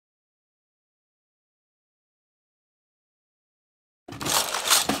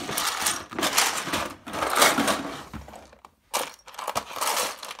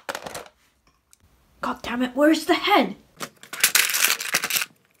Damn it, where's the head?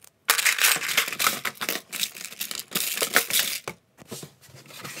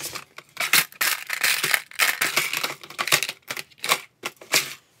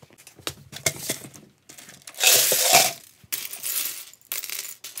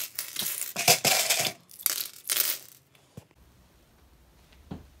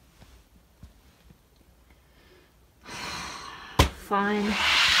 Fine.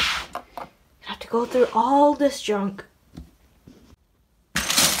 I have to go through all this junk.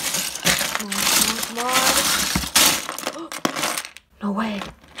 Come on. No way.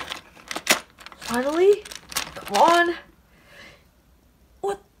 Finally? Come on.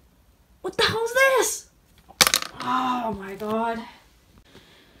 What the hell is this? Oh my god.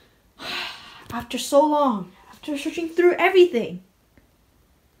 After so long, after searching through everything,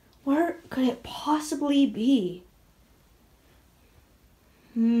 where could it possibly be?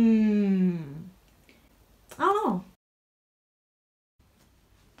 I don't know.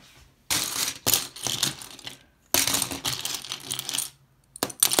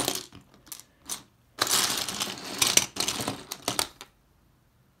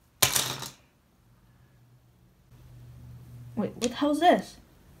 Wait, what the hell is this?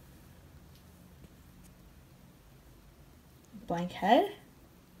 Blank head?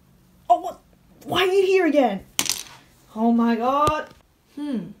 Oh, what? Why are you here again? Oh my god.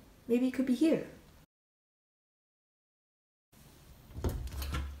 Maybe it could be here.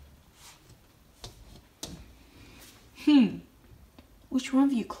 Which one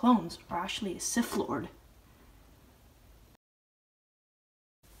of you clones are actually a Sith Lord?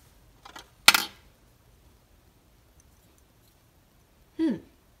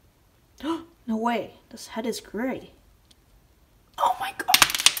 No way, this head is gray. Oh my god!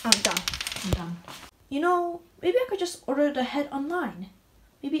 I'm done. You know, maybe I could just order the head online.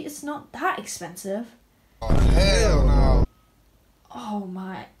 Maybe it's not that expensive. Oh, hell no. Oh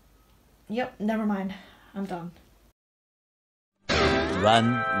my. Yep, never mind. I'm done.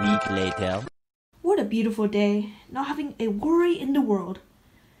 1 week later. What a beautiful day. Not having a worry in the world.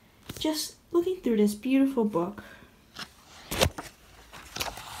 Just looking through this beautiful book.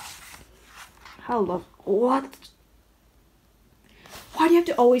 How love. What? Why do you have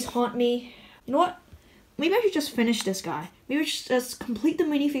to always haunt me? You know what? Maybe I should just finish this guy. Maybe I should just complete the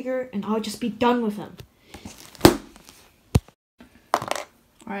minifigure and I'll just be done with him.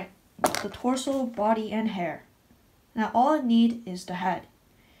 Alright, the torso, body, and hair. Now all I need is the head.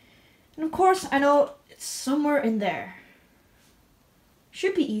 And of course, I know it's somewhere in there.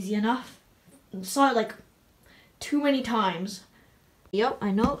 Should be easy enough. I saw it like too many times. Yep,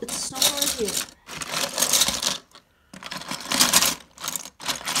 I know it's somewhere here.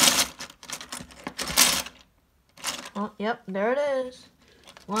 Oh, yep, there it is.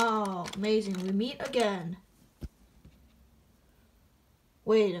 Wow, amazing. We meet again.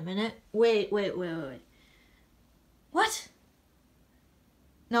 Wait a minute. Wait. What?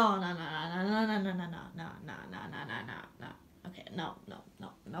 No. Okay,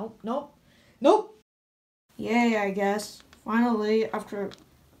 nope. Yay, I guess. Finally, after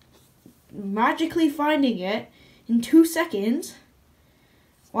magically finding it in 2 seconds.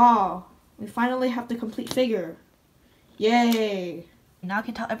 Wow, we finally have the complete figure. Yay! Now I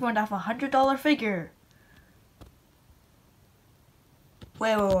can tell everyone to have $100 figure.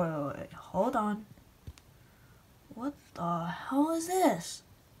 Wait. Hold on. What the hell is this?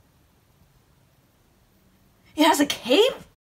 It has a cape?